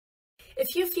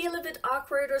If you feel a bit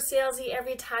awkward or salesy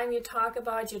every time you talk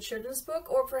about your children's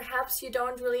book, or perhaps you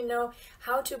don't really know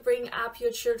how to bring up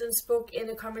your children's book in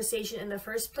a conversation in the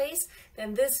first place,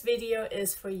 then this video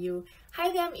is for you. Hi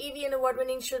there, I'm Eevi, an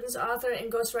award-winning children's author and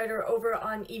ghostwriter over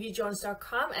on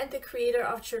eevijones.com and the creator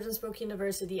of Children's Book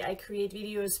University. I create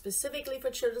videos specifically for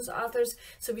children's authors,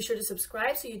 so be sure to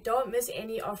subscribe so you don't miss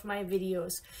any of my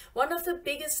videos. One of the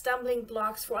biggest stumbling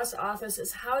blocks for us authors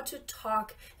is how to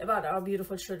talk about our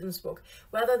beautiful children's book,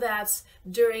 whether that's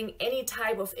during any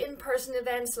type of in-person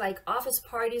events like office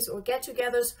parties or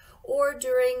get-togethers, or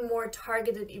during more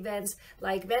targeted events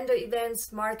like vendor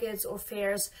events, markets, or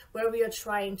fairs where we are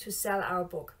trying to sell our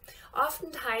book.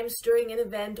 Oftentimes during an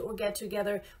event or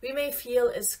get-together, we may feel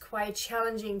it's quite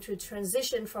challenging to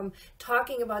transition from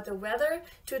talking about the weather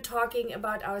to talking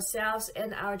about ourselves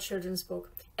and our children's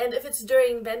book. And if it's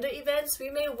during vendor events, we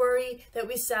may worry that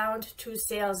we sound too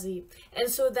salesy. And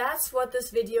so that's what this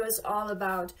video is all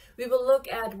about. We will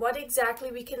look at what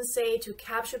exactly we can say to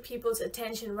capture people's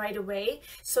attention right away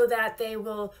so that they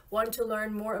will want to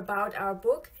learn more about our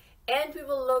book. And we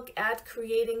will look at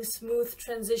creating smooth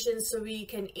transitions so we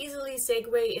can easily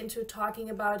segue into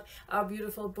talking about our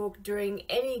beautiful book during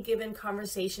any given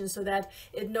conversation so that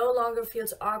it no longer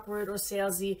feels awkward or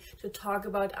salesy to talk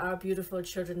about our beautiful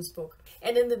children's book.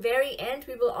 And in the very end,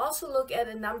 we will also look at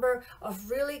a number of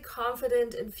really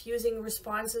confident, infusing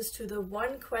responses to the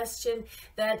one question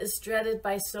that is dreaded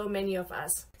by so many of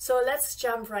us. So let's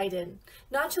jump right in.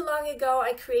 Not too long ago,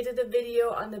 I created a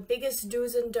video on the biggest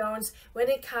do's and don'ts when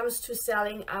it comes to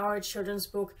selling our children's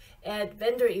book at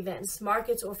vendor events,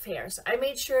 markets, or fairs. I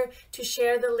made sure to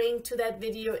share the link to that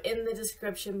video in the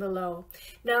description below.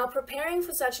 Now, preparing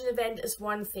for such an event is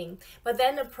one thing, but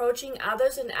then approaching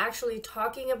others and actually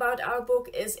talking about our book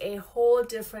is a whole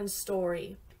different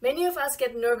story. Many of us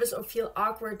get nervous or feel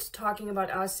awkward talking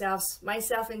about ourselves,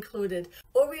 myself included,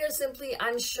 or we are simply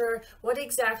unsure what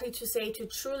exactly to say to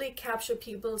truly capture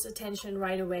people's attention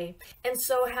right away. And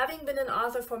so, having been an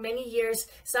author for many years,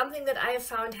 something that I have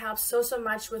found helps so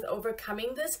much with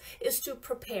overcoming this is to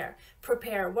prepare.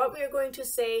 Prepare what we are going to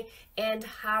say and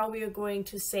how we are going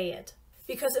to say it.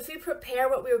 Because if we prepare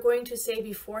what we are going to say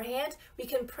beforehand, we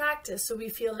can practice so we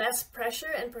feel less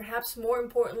pressure and perhaps more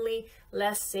importantly,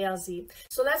 less salesy.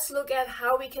 So let's look at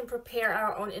how we can prepare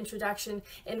our own introduction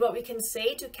and what we can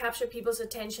say to capture people's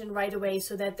attention right away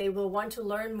so that they will want to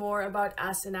learn more about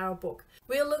us and our book.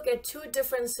 We'll look at two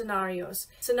different scenarios.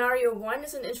 Scenario one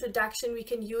is an introduction we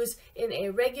can use in a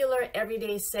regular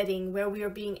everyday setting where we are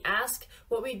being asked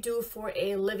what we do for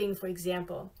a living, for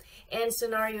example. And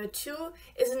scenario two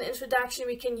is an introduction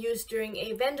we can use during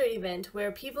a vendor event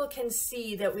where people can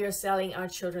see that we are selling our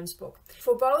children's book.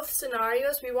 For both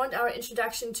scenarios, we want our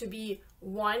introduction to be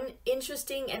one,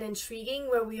 interesting and intriguing,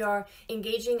 where we are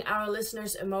engaging our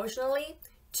listeners emotionally,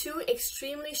 two,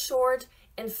 extremely short,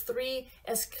 and three,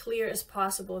 as clear as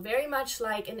possible, very much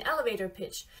like an elevator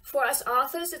pitch. For us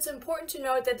authors, it's important to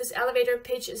note that this elevator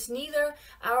pitch is neither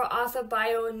our author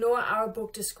bio nor our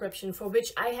book description, for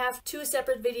which I have two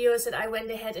separate videos that I went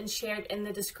ahead and shared in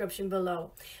the description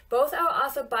below. Both our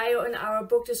author bio and our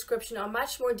book description are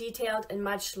much more detailed and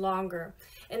much longer.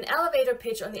 An elevator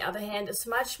pitch, on the other hand, is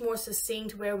much more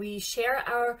succinct, where we share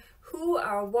our who,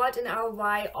 our what, and our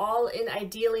why, all in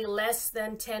ideally less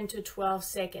than 10 to 12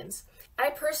 seconds. I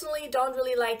personally don't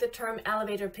really like the term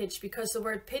elevator pitch because the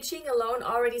word pitching alone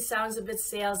already sounds a bit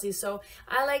salesy, so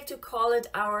I like to call it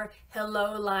our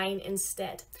hello line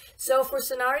instead. So for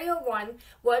scenario one,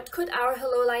 what could our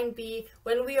hello line be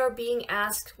when we are being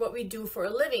asked what we do for a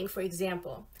living, for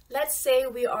example? Let's say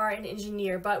we are an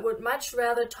engineer, but would much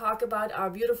rather talk about our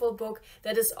beautiful book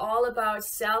that is all about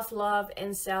self-love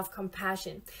and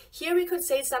self-compassion. Here we could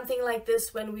say something like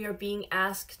this when we are being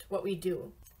asked what we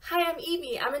do. Hi, I'm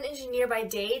Eevi. I'm an engineer by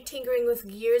day, tinkering with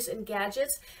gears and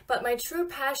gadgets, but my true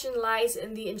passion lies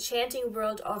in the enchanting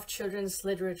world of children's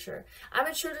literature. I'm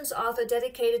a children's author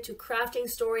dedicated to crafting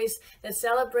stories that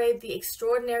celebrate the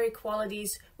extraordinary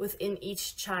qualities within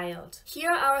each child.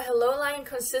 Here, our hello line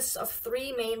consists of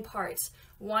three main parts.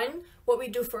 One, what we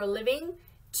do for a living.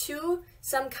 Two,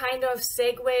 some kind of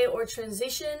segue or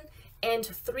transition. And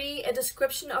three, a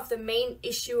description of the main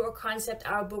issue or concept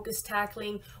our book is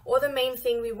tackling, or the main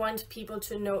thing we want people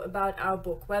to know about our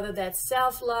book, whether that's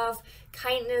self-love,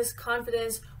 kindness,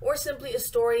 confidence, or simply a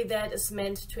story that is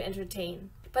meant to entertain.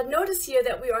 But notice here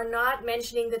that we are not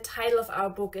mentioning the title of our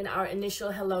book in our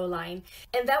initial hello line.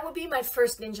 And that would be my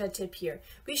first ninja tip here.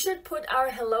 We should put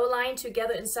our hello line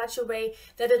together in such a way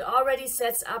that it already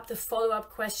sets up the follow-up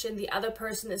question the other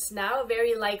person is now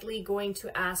very likely going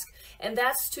to ask. And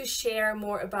that's to share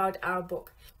more about our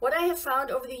book. What I have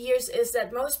found over the years is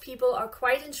that most people are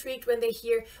quite intrigued when they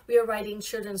hear we are writing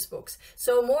children's books.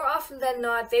 So more often than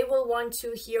not, they will want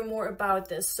to hear more about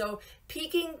this. So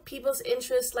piquing people's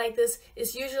interest like this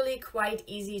is usually quite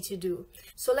easy to do.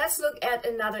 So let's look at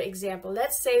another example.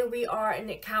 Let's say we are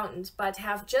an accountant but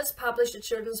have just published a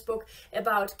children's book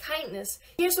about kindness.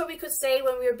 Here's what we could say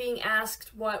when we are being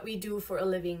asked what we do for a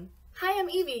living. Hi, I'm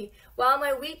Eevi. While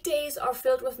my weekdays are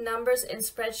filled with numbers and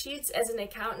spreadsheets as an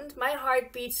accountant, my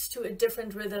heart beats to a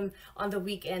different rhythm on the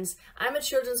weekends. I'm a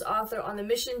children's author on a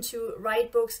mission to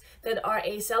write books that are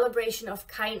a celebration of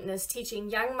kindness, teaching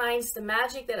young minds the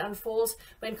magic that unfolds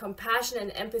when compassion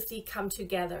and empathy come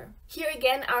together. Here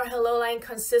again, our hello line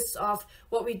consists of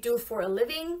what we do for a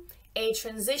living, a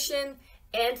transition,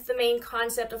 and the main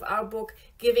concept of our book,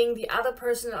 giving the other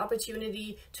person an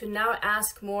opportunity to now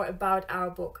ask more about our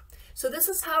book. So this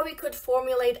is how we could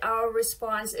formulate our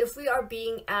response if we are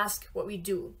being asked what we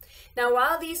do. Now,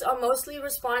 while these are mostly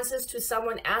responses to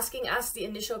someone asking us the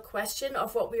initial question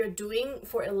of what we are doing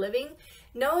for a living,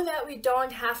 know that we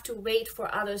don't have to wait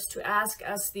for others to ask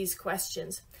us these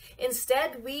questions.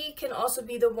 Instead, we can also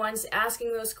be the ones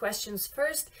asking those questions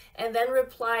first and then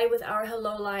reply with our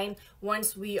hello line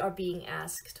once we are being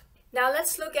asked. Now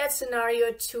let's look at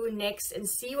scenario 2 next and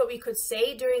see what we could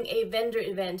say during a vendor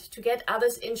event to get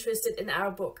others interested in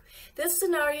our book. This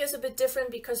scenario is a bit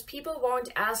different because people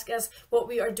won't ask us what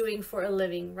we are doing for a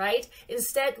living, right?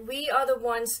 Instead, we are the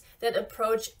ones that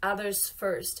approach others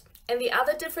first. And the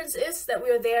other difference is that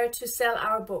we are there to sell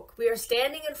our book. We are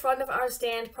standing in front of our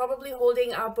stand, probably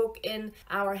holding our book in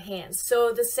our hands.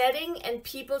 So the setting and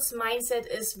people's mindset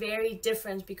is very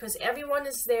different because everyone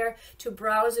is there to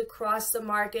browse across the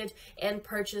market and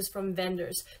purchase from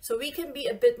vendors. So we can be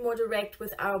a bit more direct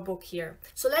with our book here.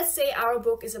 So let's say our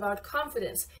book is about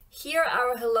confidence. Here,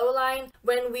 our hello line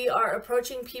when we are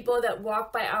approaching people that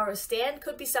walk by our stand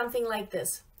could be something like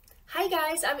this. Hi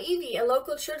guys, I'm Eevi, a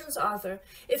local children's author.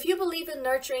 If you believe in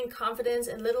nurturing confidence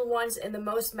in little ones in the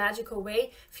most magical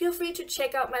way, feel free to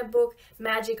check out my book,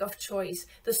 Magic of Choice.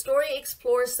 The story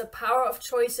explores the power of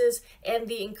choices and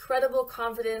the incredible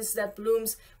confidence that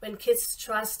blooms when kids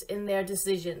trust in their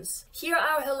decisions. Here,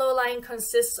 our hello line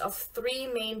consists of 3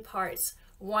 main parts.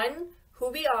 1,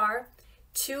 who we are.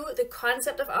 2, the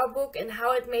concept of our book and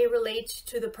how it may relate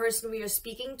to the person we are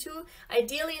speaking to,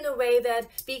 ideally in a way that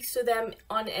speaks to them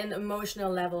on an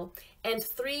emotional level. And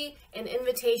 3, an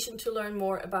invitation to learn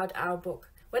more about our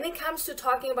book. When it comes to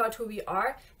talking about who we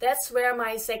are, that's where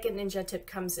my second ninja tip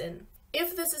comes in.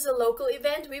 If this is a local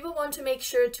event, we will want to make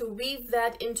sure to weave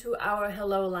that into our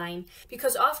hello line,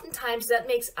 because oftentimes that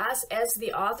makes us as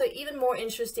the author even more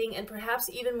interesting and perhaps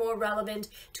even more relevant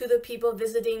to the people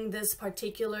visiting this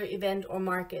particular event or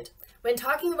market. When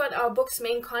talking about our book's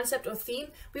main concept or theme,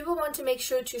 we will want to make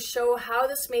sure to show how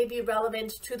this may be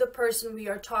relevant to the person we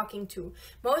are talking to.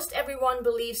 Most everyone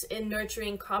believes in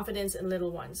nurturing confidence in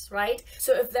little ones, right?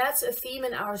 So if that's a theme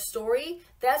in our story,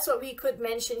 that's what we could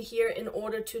mention here in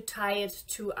order to tie it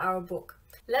to our book.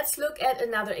 Let's look at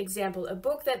another example, a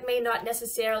book that may not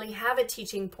necessarily have a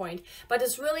teaching point, but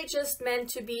is really just meant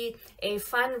to be a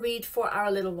fun read for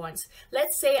our little ones.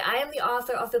 Let's say I am the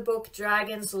author of the book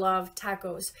Dragons Love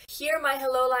Tacos. Here my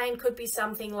hello line could be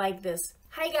something like this.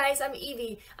 Hi guys, I'm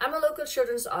Eevi. I'm a local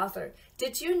children's author.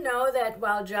 Did you know that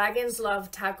while dragons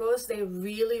love tacos, they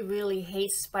really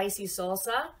hate spicy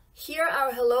salsa? Here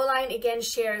our hello line again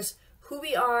shares who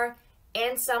we are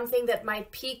and something that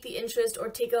might pique the interest or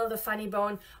tickle the funny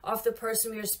bone of the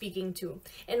person we are speaking to.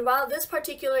 And while this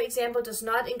particular example does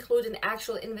not include an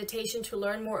actual invitation to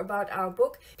learn more about our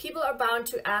book, people are bound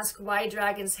to ask why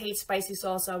dragons hate spicy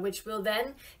salsa, which will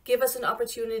then give us an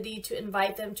opportunity to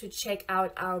invite them to check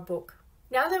out our book.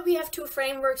 Now that we have 2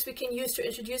 frameworks we can use to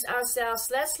introduce ourselves,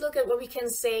 let's look at what we can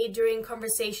say during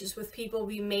conversations with people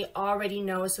we may already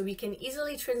know, so we can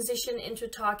easily transition into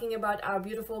talking about our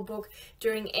beautiful book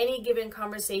during any given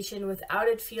conversation without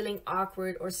it feeling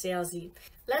awkward or salesy.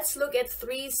 Let's look at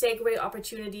 3 segue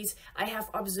opportunities I have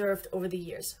observed over the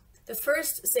years. The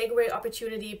first segue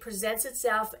opportunity presents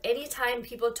itself anytime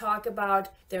people talk about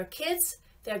their kids,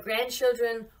 their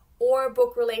grandchildren, or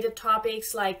book-related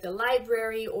topics like the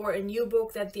library or a new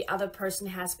book that the other person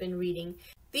has been reading.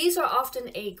 These are often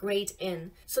a great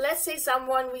in. So let's say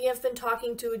someone we have been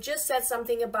talking to just said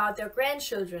something about their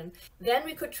grandchildren. Then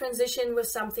we could transition with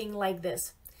something like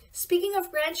this. Speaking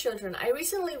of grandchildren, I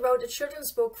recently wrote a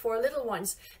children's book for little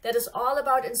ones that is all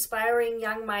about inspiring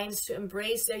young minds to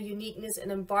embrace their uniqueness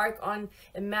and embark on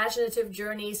imaginative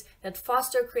journeys that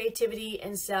foster creativity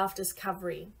and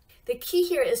self-discovery. The key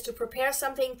here is to prepare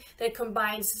something that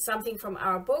combines something from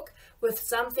our book with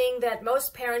something that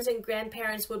most parents and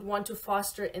grandparents would want to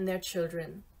foster in their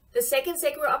children. The second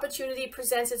sacred opportunity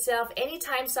presents itself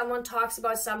anytime someone talks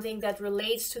about something that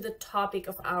relates to the topic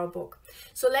of our book.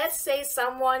 So let's say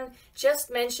someone just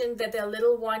mentioned that their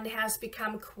little one has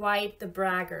become quite the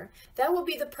bragger. That would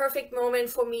be the perfect moment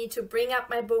for me to bring up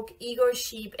my book, Ego,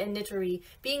 Sheep, and Knittery,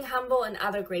 Being Humble and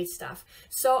Other Great Stuff.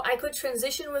 So I could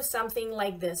transition with something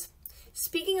like this.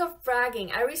 Speaking of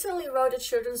bragging, I recently wrote a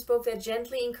children's book that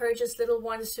gently encourages little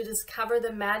ones to discover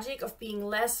the magic of being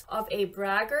less of a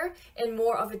bragger and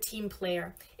more of a team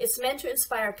player. It's meant to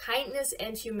inspire kindness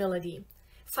and humility.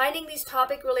 Finding these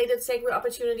topic-related sacred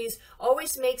opportunities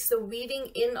always makes the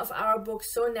weaving in of our book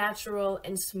so natural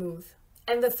and smooth.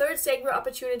 And the third sacred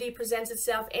opportunity presents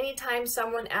itself anytime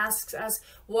someone asks us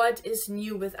what is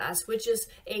new with us, which is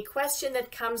a question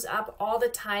that comes up all the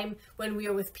time when we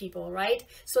are with people, right?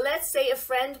 So let's say a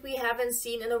friend we haven't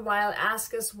seen in a while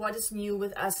asks us what is new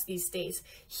with us these days.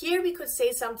 Here we could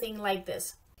say something like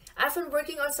this. I've been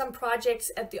working on some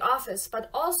projects at the office, but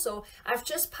also I've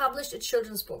just published a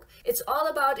children's book. It's all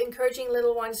about encouraging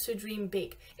little ones to dream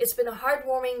big. It's been a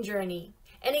heartwarming journey.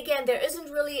 And again, there isn't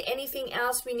really anything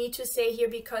else we need to say here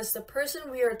because the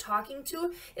person we are talking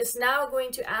to is now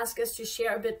going to ask us to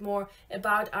share a bit more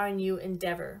about our new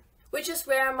endeavor. Which is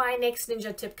where my next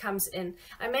ninja tip comes in.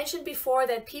 I mentioned before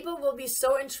that people will be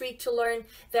so intrigued to learn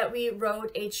that we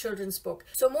wrote a children's book.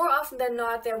 So more often than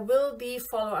not, there will be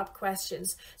follow-up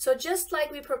questions. So just like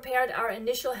we prepared our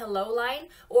initial hello line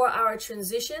or our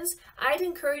transitions, I'd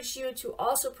encourage you to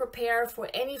also prepare for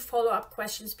any follow-up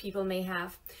questions people may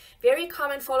have. Very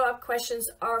common follow-up questions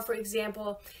are, for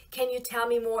example, can you tell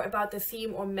me more about the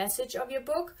theme or message of your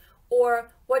book?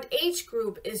 Or what age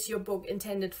group is your book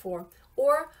intended for?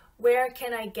 Or where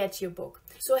can I get your book?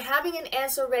 So having an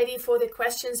answer ready for the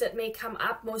questions that may come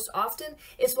up most often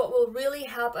is what will really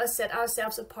help us set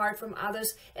ourselves apart from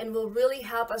others and will really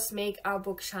help us make our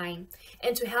book shine.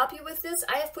 And to help you with this,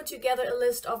 I have put together a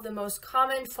list of the most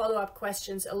common follow-up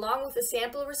questions along with a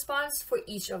sample response for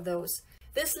each of those.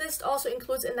 This list also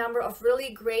includes a number of really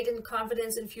great and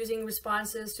confidence-infusing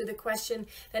responses to the question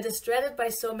that is dreaded by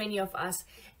so many of us.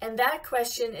 And that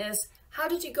question is, how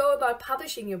did you go about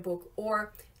publishing your book?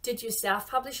 Or did you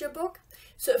self-publish your book?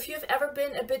 So if you've ever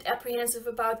been a bit apprehensive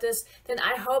about this, then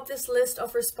I hope this list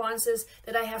of responses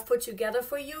that I have put together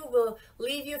for you will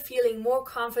leave you feeling more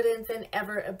confident than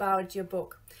ever about your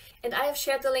book. And I have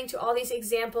shared the link to all these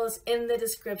examples in the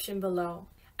description below.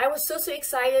 I was so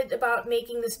excited about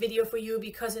making this video for you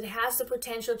because it has the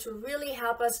potential to really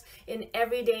help us in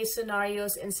everyday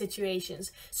scenarios and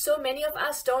situations. So many of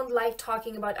us don't like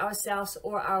talking about ourselves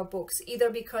or our books, either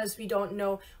because we don't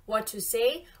know what to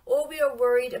say or we are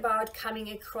worried about coming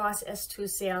across as too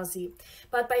salesy.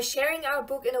 But by sharing our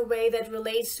book in a way that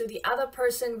relates to the other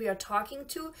person we are talking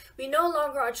to, we no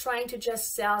longer are trying to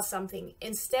just sell something.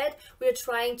 Instead, we are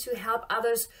trying to help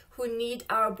others who need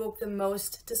our book the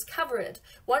most discover it.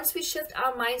 Once we shift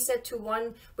our mindset to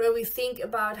one where we think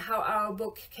about how our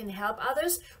book can help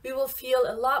others, we will feel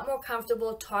a lot more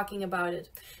comfortable talking about it.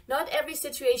 Not every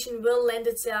situation will lend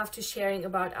itself to sharing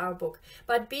about our book,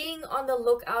 but being on the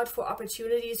lookout for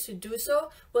opportunities to do so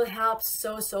will help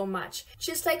so much.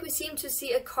 Just like we seem to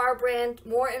see a car brand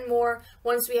more and more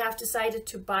once we have decided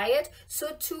to buy it,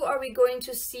 so too are we going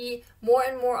to see more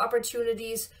and more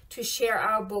opportunities to share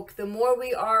our book the more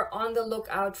we are on the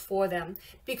lookout for them,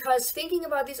 because thinking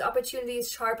about these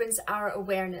opportunities sharpens our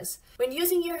awareness. When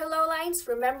using your hello lines,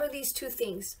 remember these two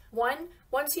things. One,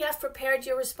 once you have prepared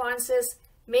your responses,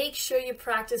 make sure you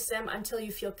practice them until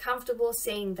you feel comfortable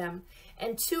saying them.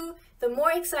 And two, the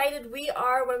more excited we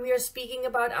are when we are speaking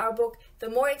about our book, the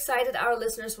more excited our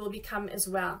listeners will become as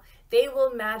well. They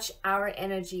will match our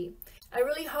energy. I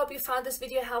really hope you found this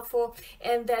video helpful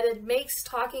and that it makes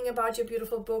talking about your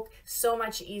beautiful book so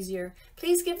much easier.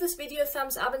 Please give this video a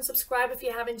thumbs up and subscribe if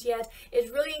you haven't yet.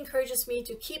 It really encourages me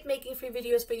to keep making free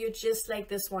videos for you just like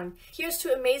this one. Here's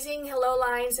to amazing hello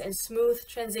lines and smooth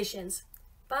transitions.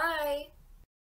 Bye!